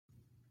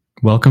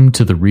Welcome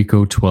to the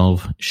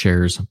Reco12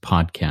 Shares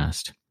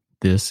podcast.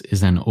 This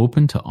is an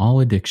open to all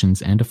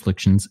addictions and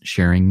afflictions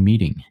sharing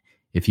meeting.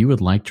 If you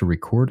would like to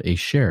record a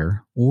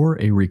share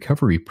or a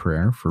recovery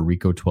prayer for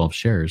Reco12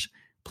 Shares,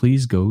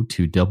 please go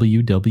to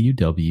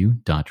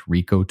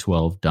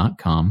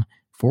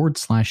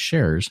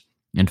www.reco12.com/shares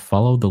and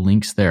follow the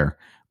links there,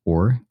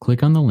 or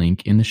click on the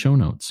link in the show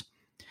notes.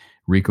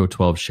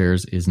 Reco12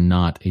 Shares is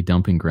not a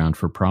dumping ground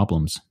for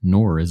problems,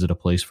 nor is it a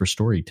place for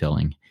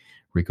storytelling.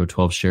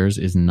 Reco12 Shares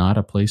is not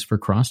a place for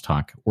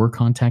crosstalk or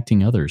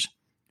contacting others.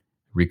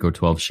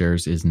 Reco12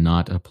 Shares is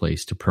not a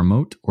place to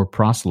promote or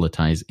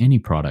proselytize any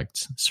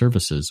products,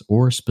 services,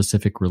 or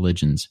specific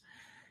religions.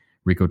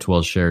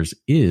 Reco12 Shares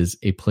is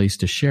a place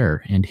to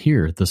share and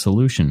hear the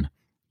solution,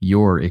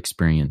 your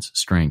experience,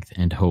 strength,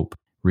 and hope.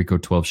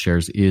 Reco12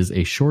 Shares is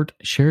a short,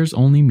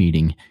 shares-only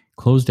meeting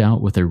closed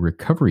out with a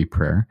recovery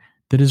prayer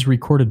that is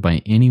recorded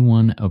by any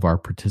one of our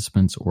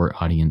participants or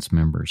audience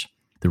members.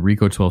 The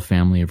Reco12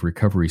 family of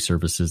recovery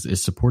services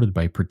is supported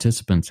by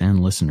participants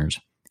and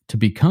listeners. To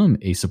become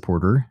a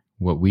supporter,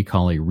 what we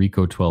call a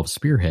Reco12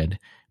 spearhead,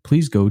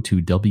 please go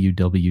to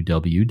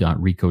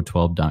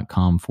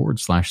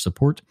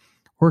www.reco12.com/support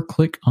or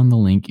click on the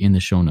link in the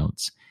show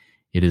notes.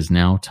 It is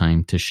now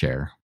time to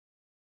share.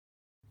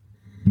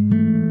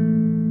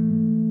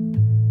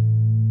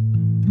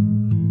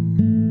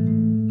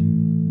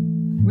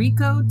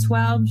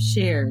 Reco12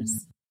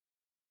 Shares.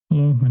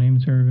 Hello, my name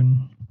is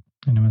Irvin,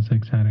 and I'm a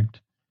sex addict.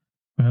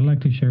 What I'd like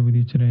to share with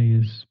you today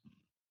is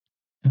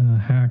a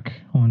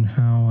hack on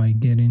how I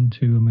get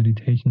into a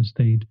meditation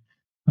state,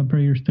 a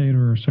prayer state,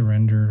 or a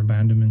surrender,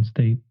 abandonment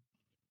state.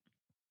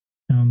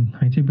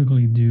 I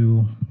typically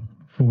do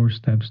 4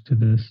 steps to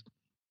this,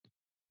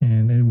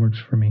 and it works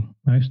for me.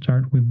 I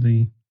start with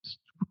the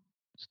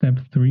step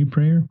 3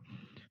 prayer,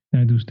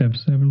 then I do step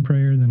 7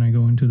 prayer, then I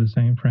go into the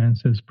St.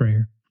 Francis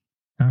prayer.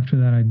 After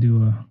that, I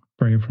do a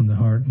prayer from the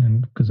heart,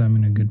 and because I'm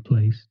in a good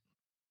place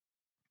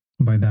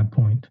by that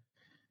point.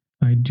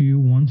 I do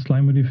one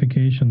slight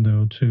modification,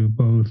 though, to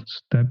both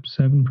step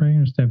 7 prayer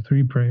and step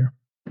 3 prayer.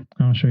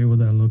 I'll show you what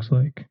that looks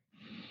like.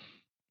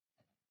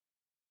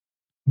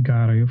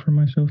 God, I offer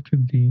myself to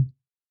thee,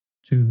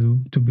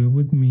 to be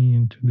with me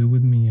and to do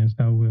with me as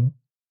thou wilt.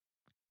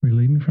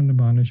 Relieve me from the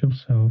bondage of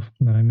self,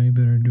 that I may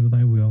better do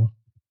thy will.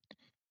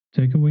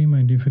 Take away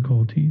my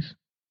difficulties.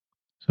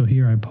 So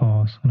here I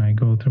pause and I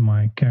go through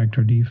my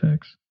character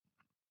defects: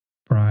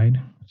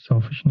 pride,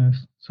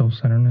 selfishness,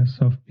 self-centeredness,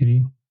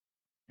 self-pity,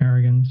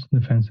 arrogance,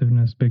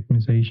 defensiveness,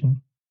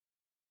 victimization.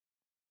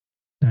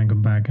 Then I go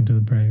back into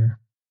the prayer.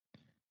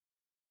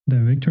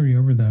 The victory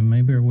over them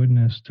may bear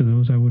witness to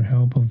those I would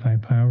help of thy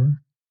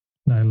power,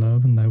 thy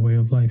love, and thy way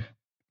of life.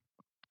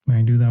 May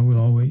I do that will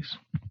always.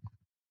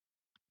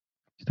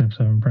 Step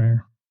 7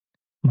 prayer.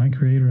 My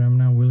Creator, I am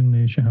now willing that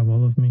you should have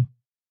all of me,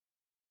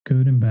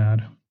 good and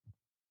bad.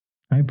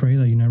 I pray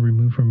that you now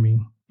remove from me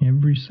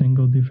every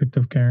single defect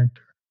of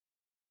character: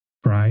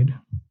 pride,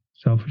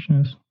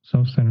 selfishness,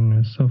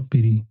 self-centeredness,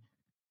 self-pity,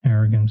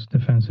 arrogance,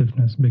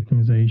 defensiveness,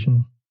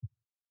 victimization.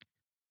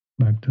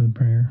 Back to the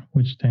prayer,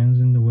 which stands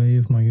in the way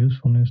of my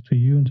usefulness to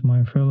you and to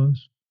my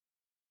fellows.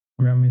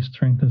 Grant me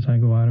strength as I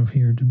go out of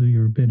here to do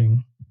your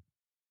bidding.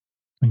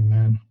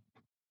 Amen.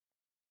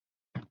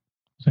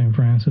 St.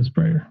 Francis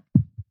prayer.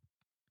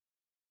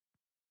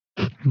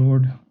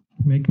 Lord,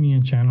 make me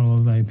a channel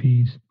of thy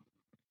peace,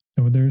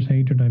 that where there is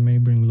hatred I may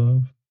bring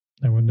love,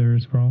 that where there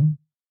is wrong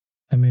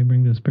I may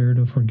bring the spirit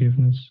of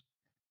forgiveness,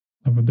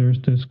 that where there is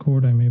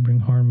discord I may bring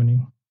harmony,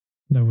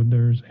 that where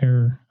there is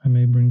error I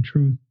may bring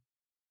truth,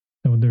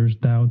 that where there is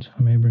doubt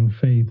I may bring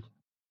faith,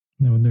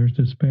 that where there is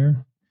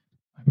despair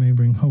I may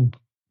bring hope,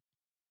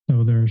 that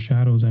where there are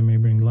shadows I may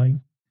bring light,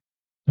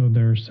 that where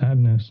there is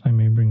sadness I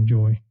may bring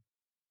joy.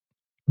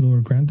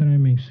 Lord, grant that I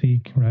may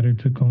seek rather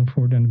to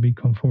comfort than to be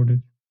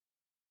comforted,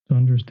 to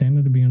understand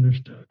than to be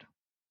understood,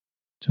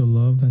 to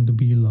love than to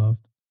be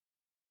loved.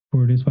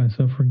 For it is by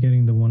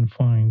self-forgetting the one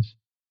finds,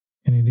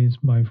 and it is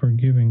by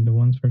forgiving the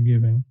one's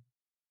forgiven,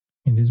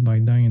 and it is by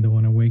dying the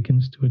one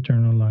awakens to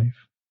eternal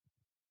life.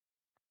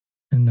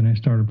 And then I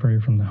start a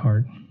prayer from the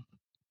heart.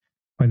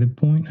 By the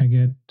point I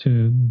get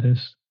to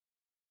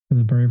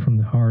the prayer from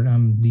the heart,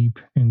 I'm deep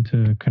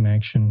into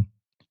connection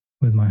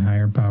with my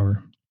higher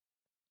power.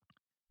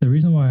 The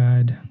reason why I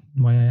add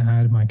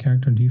my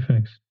character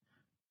defects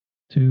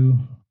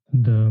to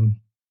the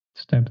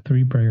step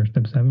 3 prayer,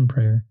 step 7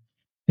 prayer,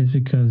 is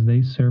because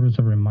they serve as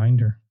a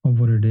reminder of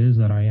what it is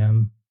that I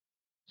am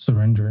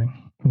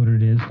surrendering, what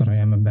it is that I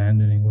am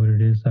abandoning, what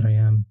it is that I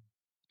am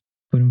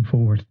putting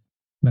forward,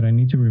 that I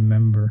need to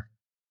remember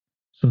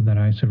so that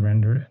I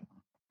surrender it.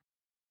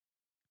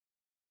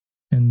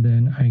 And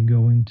then I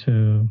go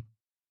into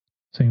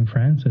St.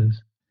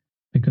 Francis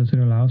because it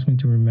allows me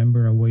to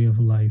remember a way of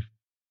life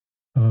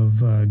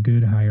of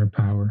good higher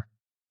power.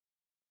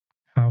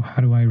 How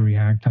do I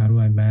react? How do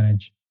I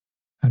manage?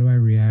 How do I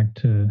react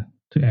to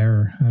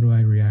error? How do I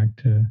react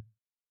to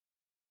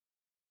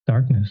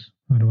darkness?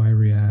 How do I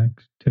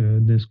react to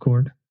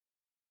discord?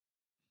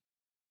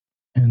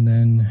 And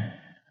then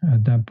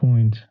at that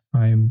point,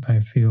 I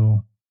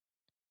feel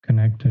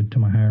connected to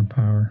my higher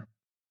power.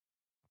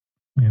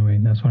 Anyway,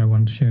 that's what I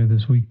wanted to share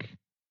this week.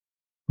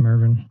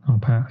 Mervyn, I'll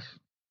pass.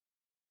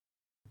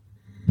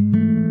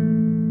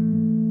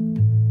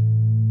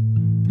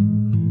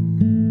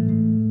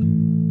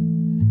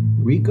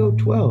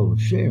 Reco12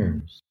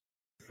 Shares.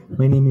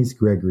 My name is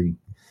Gregory.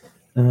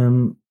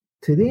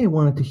 Today I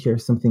wanted to share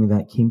something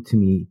that came to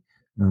me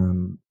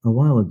a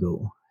while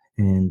ago,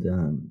 and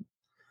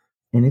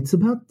it's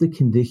about the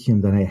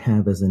condition that I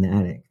have as an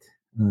addict.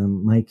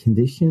 My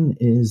condition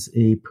is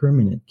a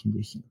permanent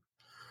condition.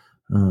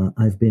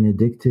 I've been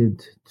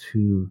addicted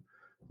to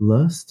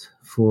lust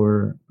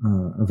for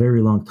a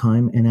very long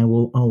time, and I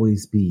will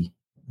always be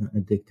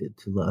addicted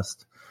to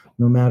lust,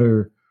 no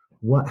matter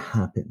what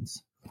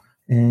happens.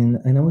 And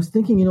I was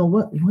thinking,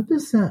 what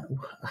does that?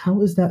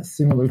 How is that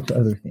similar to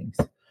other things?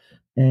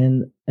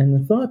 And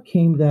the thought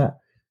came that,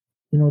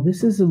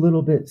 this is a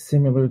little bit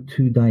similar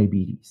to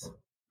diabetes.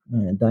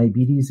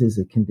 Diabetes is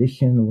a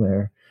condition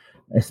where,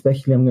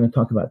 especially I'm going to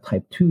talk about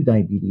type 2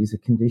 diabetes, a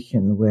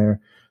condition where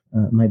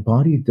my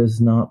body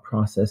does not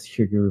process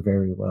sugar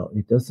very well.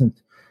 It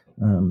doesn't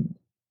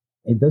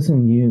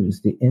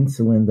use the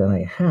insulin that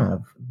I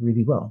have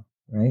really well,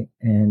 right?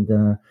 And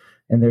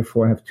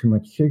therefore I have too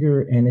much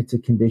sugar, and it's a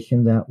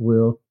condition that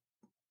will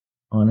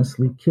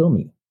honestly kill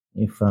me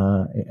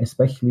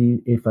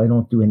especially if I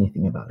don't do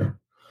anything about it.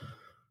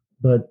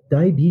 But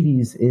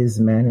diabetes is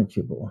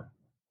manageable.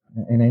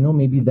 And I know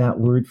maybe that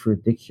word for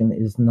addiction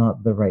is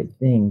not the right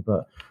thing,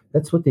 but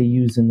that's what they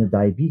use in the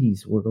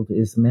diabetes world,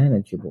 is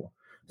manageable.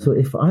 So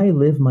if I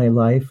live my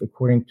life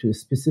according to a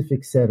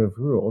specific set of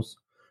rules,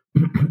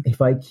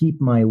 if I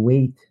keep my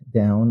weight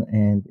down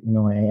and,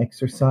 I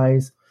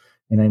exercise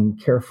and I'm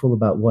careful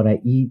about what I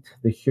eat,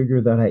 the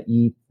sugar that I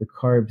eat, the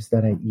carbs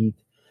that I eat,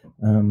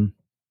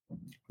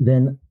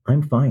 then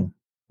I'm fine.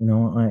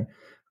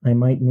 I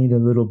might need a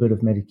little bit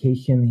of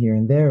medication here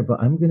and there,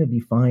 but I'm going to be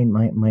fine.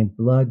 My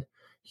blood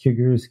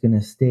sugar is going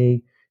to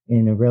stay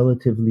in a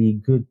relatively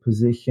good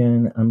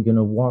position. I'm going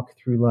to walk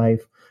through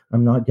life.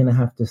 I'm not going to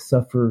have to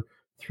suffer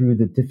through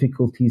the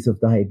difficulties of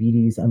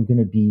diabetes. I'm going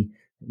to be,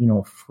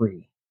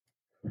 free.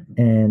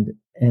 And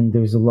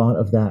there's a lot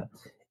of that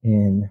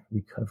in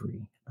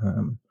recovery.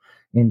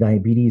 In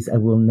diabetes, I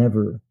will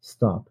never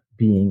stop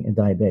being a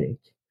diabetic,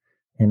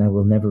 and I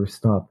will never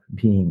stop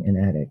being an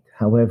addict.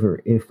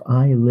 However, if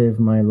I live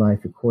my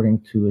life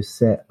according to a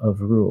set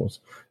of rules,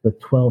 the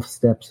 12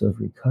 steps of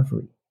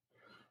recovery,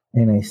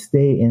 and I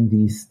stay in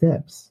these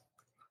steps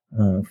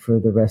for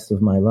the rest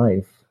of my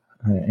life,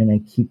 and I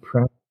keep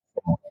practicing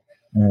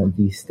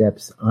these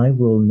steps, I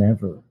will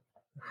never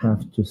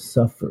have to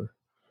suffer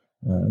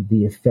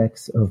the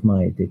effects of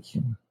my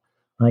addiction.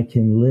 I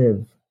can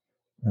live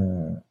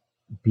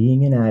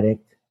being an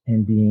addict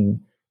and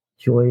being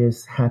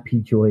joyous, happy,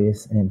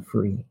 joyous, and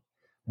free.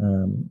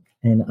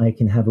 And I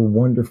can have a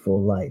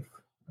wonderful life.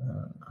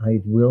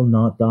 I will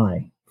not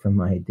die from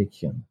my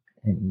addiction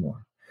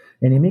anymore.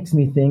 And it makes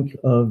me think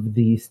of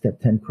the Step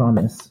 10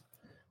 promise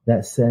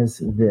that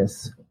says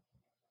this: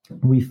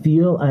 we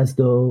feel as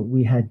though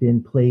we had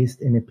been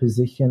placed in a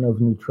position of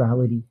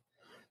neutrality,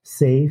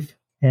 safe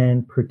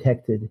and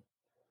protected.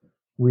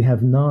 We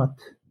have not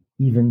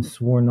even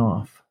sworn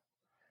off.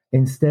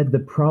 Instead, the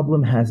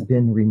problem has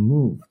been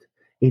removed.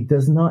 It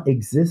does not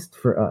exist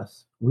for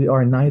us. We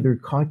are neither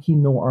cocky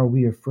nor are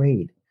we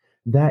afraid.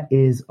 That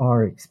is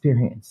our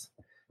experience.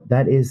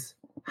 That is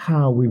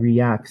how we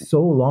react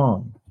so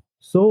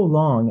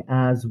long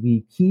as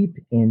we keep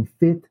in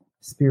fit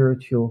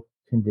spiritual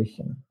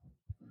condition.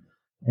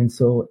 And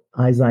so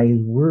as I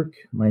work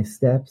my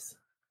steps,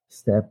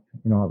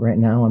 right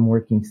now I'm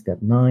working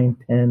step 9,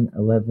 10,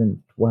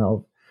 11,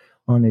 12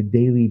 on a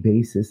daily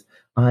basis,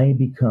 I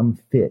become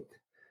fit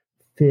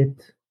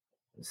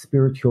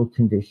spiritual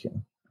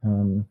condition.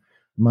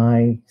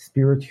 My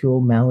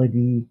spiritual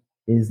malady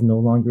is no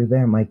longer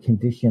there. My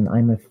condition,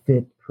 I'm a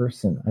fit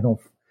person. I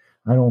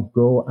don't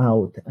go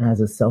out as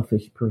a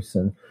selfish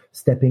person,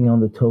 stepping on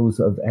the toes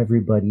of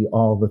everybody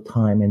all the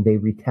time, and they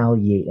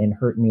retaliate and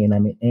hurt me, and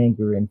I'm in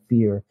anger and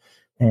fear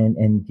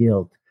and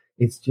guilt.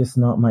 It's just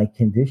not my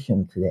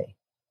condition today.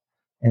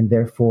 And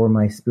therefore,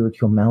 my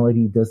spiritual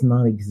malady does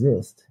not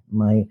exist.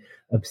 My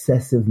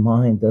obsessive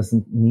mind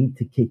doesn't need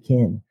to kick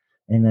in,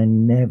 and I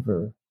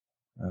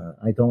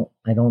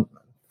don't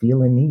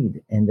feel a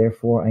need, and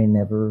therefore I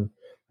never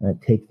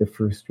take the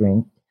first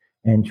drink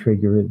and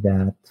trigger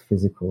that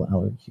physical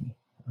allergy.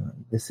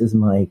 This is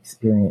my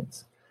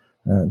experience.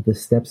 The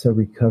steps of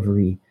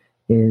recovery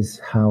is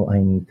how I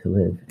need to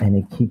live, and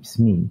it keeps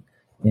me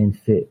in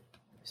fit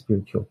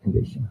spiritual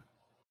condition.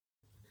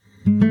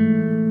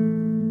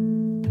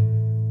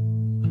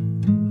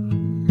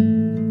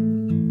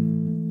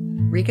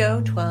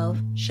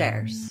 Reco12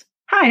 Shares.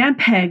 Hi, I'm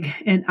Peg,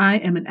 and I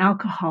am an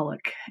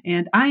alcoholic,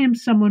 and I am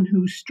someone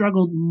who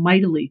struggled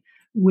mightily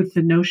with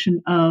the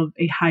notion of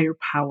a higher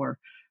power.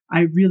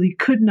 I really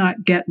could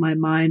not get my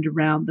mind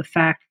around the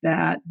fact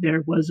that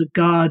there was a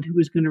God who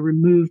was going to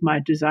remove my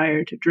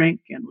desire to drink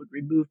and would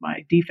remove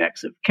my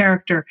defects of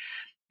character,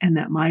 and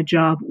that my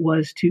job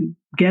was to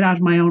get out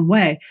of my own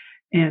way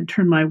and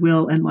turn my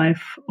will and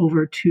life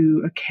over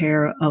to a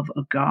care of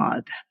a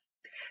God.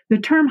 The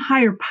term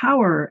higher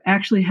power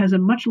actually has a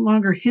much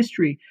longer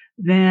history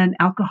than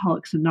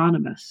Alcoholics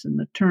Anonymous, and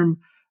the term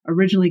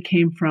originally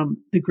came from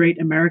the great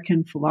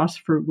American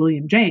philosopher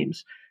William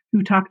James,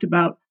 who talked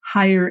about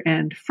higher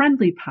and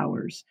friendly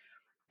powers.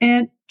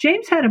 And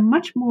James had a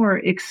much more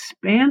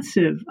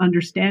expansive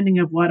understanding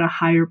of what a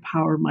higher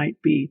power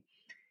might be.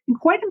 And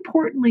quite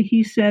importantly,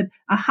 he said,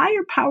 a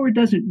higher power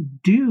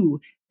doesn't do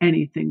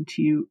anything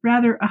to you.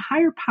 Rather, a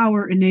higher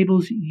power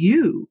enables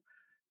you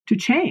to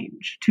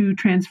change, to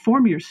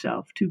transform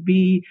yourself, to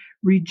be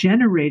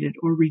regenerated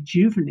or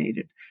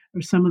rejuvenated,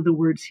 are some of the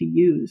words he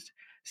used.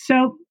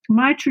 So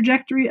my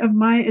trajectory of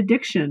my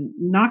addiction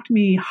knocked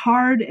me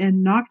hard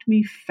and knocked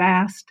me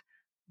fast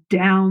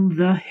down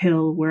the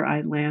hill where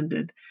I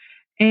landed.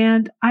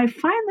 And I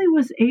finally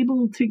was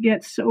able to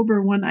get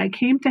sober when I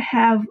came to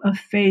have a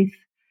faith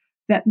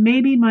that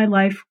maybe my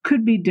life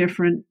could be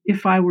different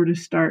if I were to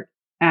start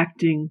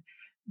acting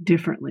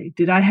differently.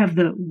 Did I have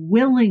the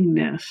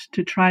willingness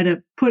to try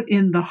to put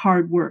in the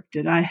hard work?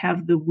 Did I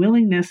have the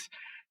willingness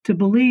to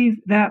believe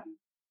that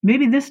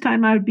maybe this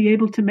time I would be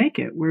able to make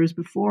it? Whereas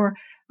before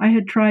I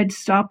had tried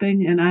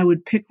stopping and I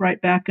would pick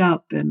right back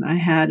up. And I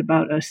had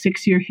about a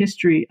 6-year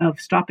history of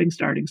stopping,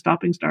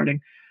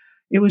 starting.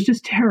 It was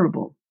just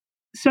terrible.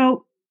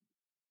 So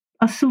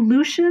a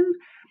solution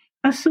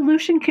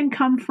can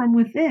come from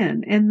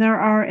within, and there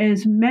are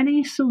as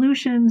many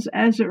solutions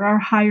as there are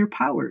higher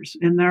powers,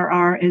 and there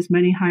are as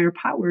many higher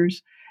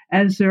powers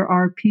as there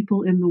are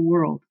people in the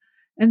world.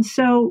 And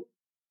so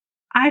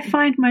I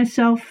find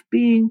myself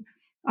being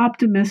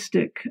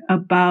optimistic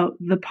about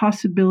the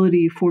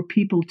possibility for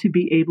people to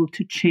be able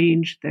to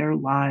change their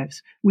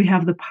lives. We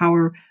have the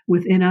power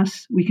within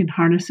us, we can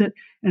harness it,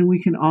 and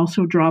we can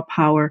also draw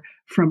power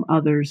from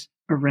others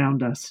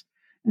around us.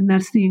 And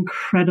that's the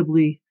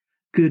incredibly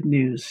good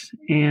news.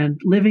 And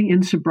living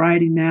in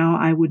sobriety now,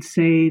 I would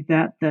say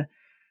that the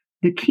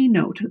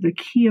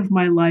key of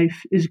my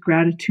life is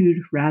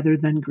gratitude rather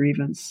than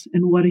grievance.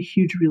 And what a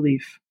huge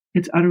relief.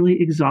 It's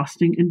utterly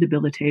exhausting and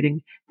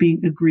debilitating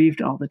being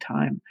aggrieved all the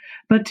time.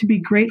 But to be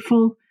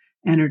grateful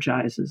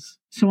energizes.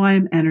 So I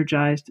am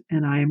energized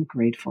and I am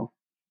grateful.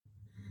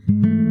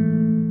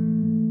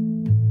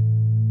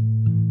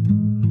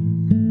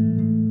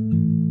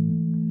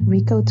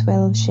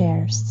 Reco12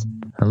 Shares.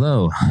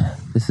 Hello,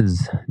 this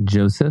is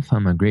Joseph.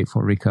 I'm a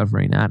grateful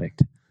recovering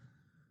addict.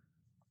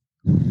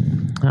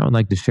 I would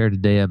like to share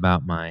today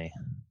about my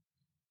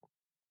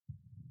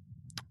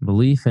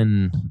belief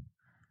in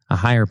a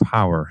higher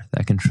power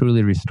that can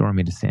truly restore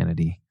me to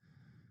sanity.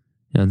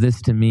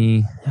 This to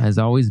me has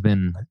always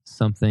been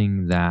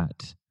something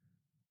that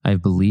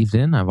I've believed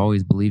in. I've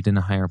always believed in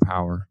a higher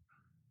power,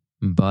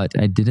 but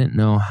I didn't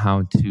know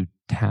how to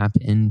tap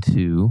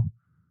into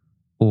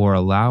or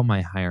allow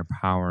my higher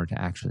power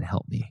to actually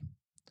help me.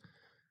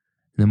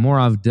 The more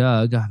I've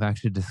dug, I've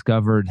actually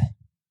discovered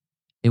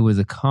it was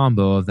a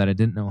combo of that I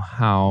didn't know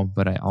how,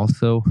 but I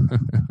also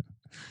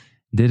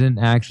didn't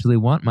actually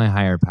want my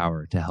higher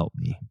power to help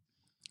me.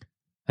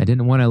 I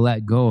didn't want to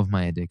let go of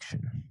my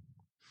addiction.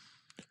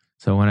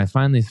 So when I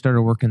finally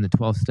started working the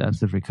 12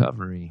 steps of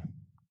recovery,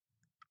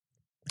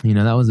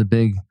 that was a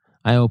big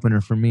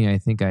eye-opener for me. I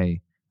think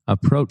I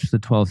approached the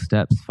 12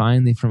 steps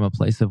finally from a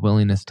place of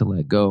willingness to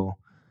let go.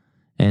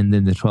 And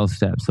then the 12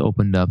 steps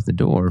opened up the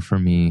door for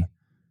me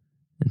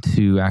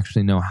to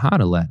actually know how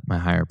to let my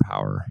higher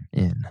power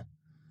in.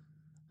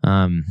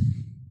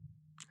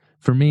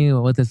 For me,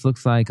 what this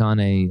looks like on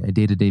a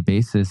day-to-day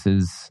basis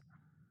is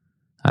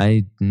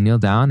I kneel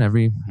down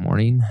every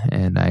morning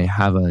and I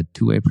have a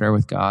two-way prayer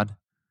with God.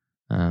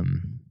 I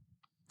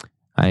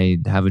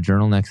have a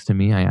journal next to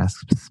me. I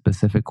ask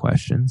specific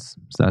questions.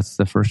 So that's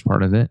the first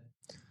part of it.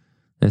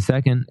 The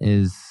second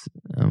is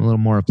a little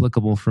more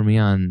applicable for me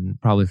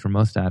probably for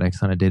most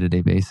addicts on a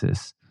day-to-day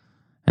basis.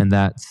 And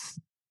that's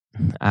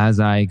as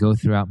I go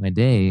throughout my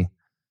day,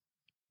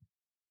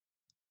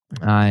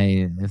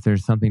 if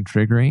there's something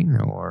triggering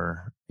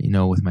or,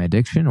 with my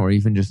addiction or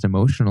even just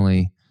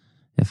emotionally,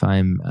 if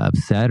I'm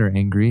upset or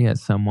angry at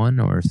someone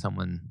or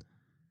someone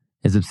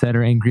is upset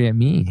or angry at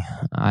me,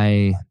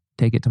 I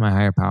take it to my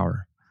higher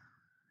power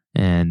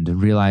and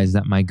realize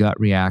that my gut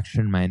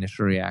reaction, my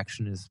initial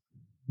reaction is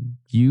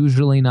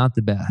usually not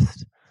the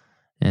best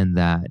and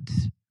that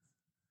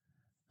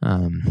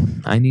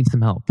I need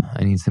some help.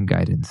 I need some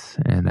guidance.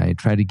 And I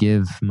try to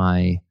give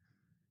my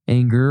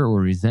anger or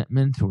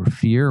resentment or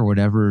fear or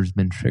whatever has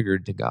been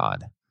triggered to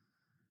God.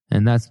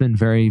 And that's been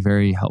very,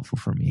 very helpful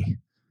for me.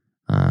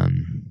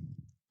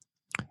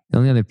 The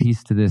only other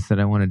piece to this that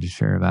I wanted to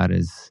share about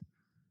is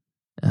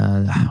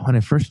when I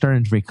first started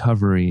into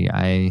recovery,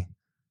 I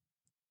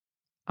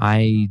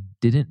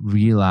didn't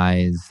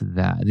realize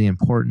that the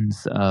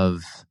importance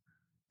of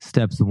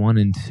steps 1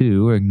 and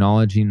 2,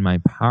 acknowledging my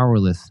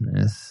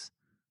powerlessness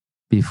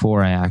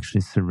before I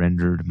actually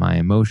surrendered my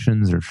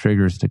emotions or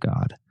triggers to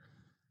God.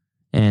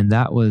 And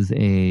that was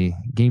a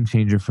game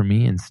changer for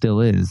me and still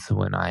is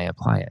when I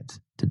apply it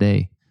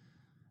today.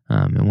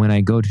 And when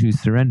I go to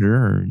surrender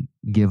or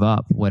give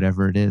up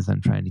whatever it is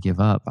I'm trying to give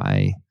up,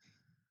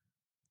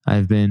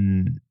 I've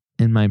been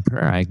in my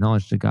prayer, I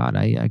acknowledge to God,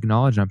 I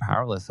acknowledge I'm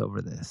powerless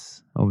over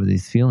this, over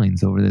these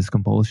feelings, over this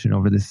compulsion,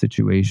 over this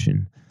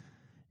situation,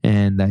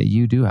 and that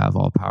you do have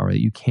all power,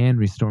 that you can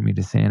restore me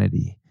to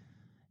sanity.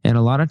 And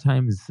a lot of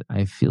times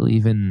I feel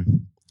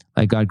even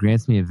like God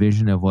grants me a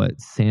vision of what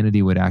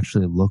sanity would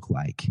actually look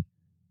like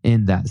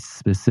in that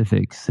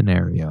specific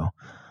scenario.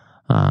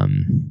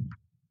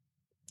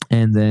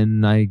 And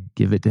then I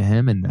give it to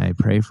him and I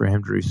pray for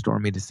him to restore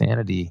me to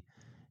sanity.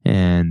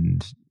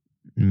 And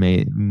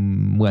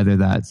whether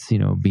that's,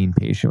 being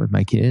patient with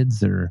my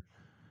kids or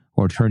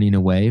turning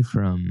away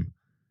from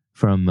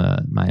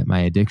my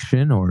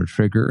addiction or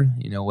trigger,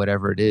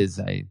 whatever it is,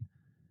 I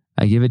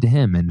give it to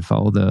him and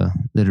follow the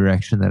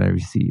direction that I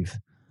receive.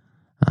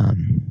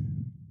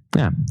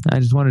 I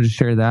just wanted to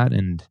share that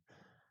and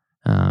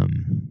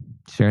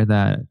share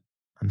that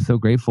I'm so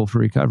grateful for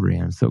recovery.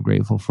 I'm so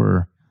grateful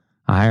for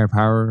a higher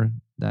power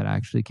that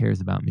actually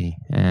cares about me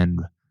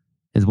and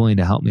is willing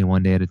to help me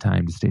one day at a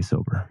time to stay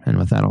sober. And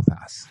with that, I'll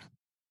pass.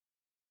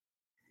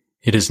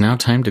 It is now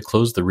time to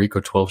close the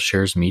Reco12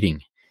 Shares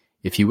meeting.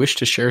 If you wish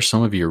to share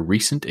some of your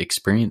recent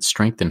experience,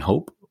 strength, and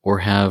hope, or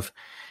have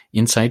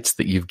insights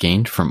that you've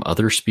gained from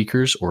other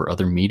speakers or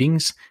other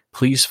meetings,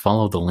 please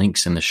follow the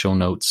links in the show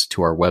notes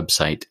to our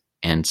website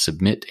and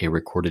submit a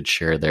recorded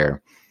share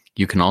there.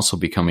 You can also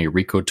become a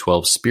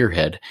Reco12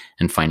 spearhead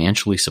and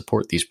financially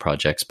support these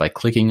projects by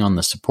clicking on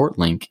the support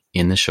link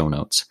in the show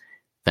notes.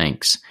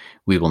 Thanks.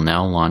 We will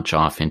now launch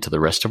off into the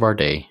rest of our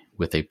day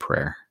with a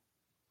prayer.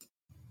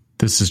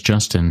 This is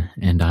Justin,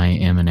 and I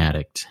am an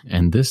addict,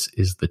 and this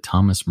is the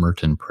Thomas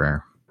Merton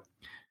prayer.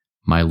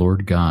 My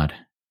Lord God,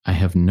 I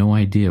have no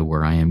idea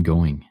where I am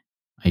going.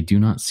 I do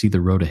not see the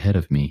road ahead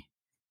of me.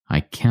 I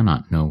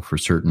cannot know for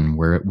certain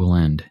where it will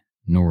end,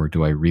 nor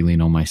do I really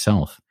know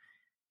myself.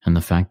 And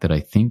the fact that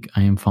I think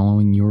I am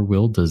following your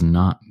will does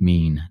not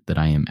mean that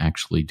I am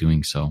actually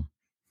doing so.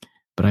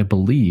 But I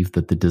believe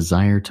that the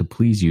desire to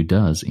please you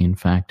does, in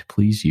fact,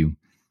 please you,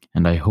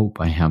 and I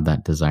hope I have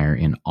that desire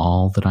in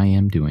all that I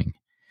am doing.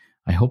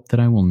 I hope that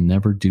I will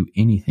never do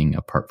anything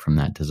apart from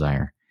that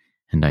desire,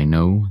 and I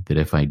know that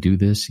if I do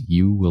this,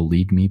 you will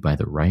lead me by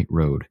the right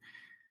road,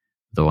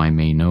 though I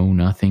may know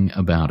nothing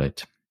about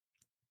it.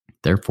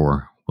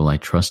 Therefore, will I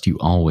trust you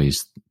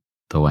always,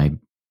 though I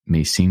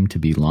may seem to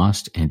be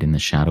lost and in the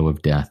shadow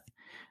of death.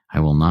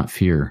 I will not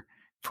fear,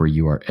 for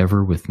you are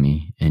ever with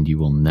me, and you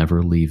will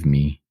never leave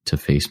me to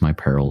face my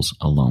perils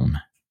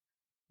alone.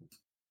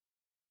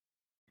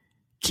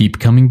 Keep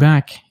coming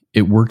back.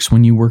 It works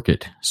when you work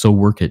it, so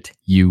work it.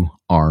 You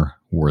are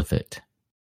worth it.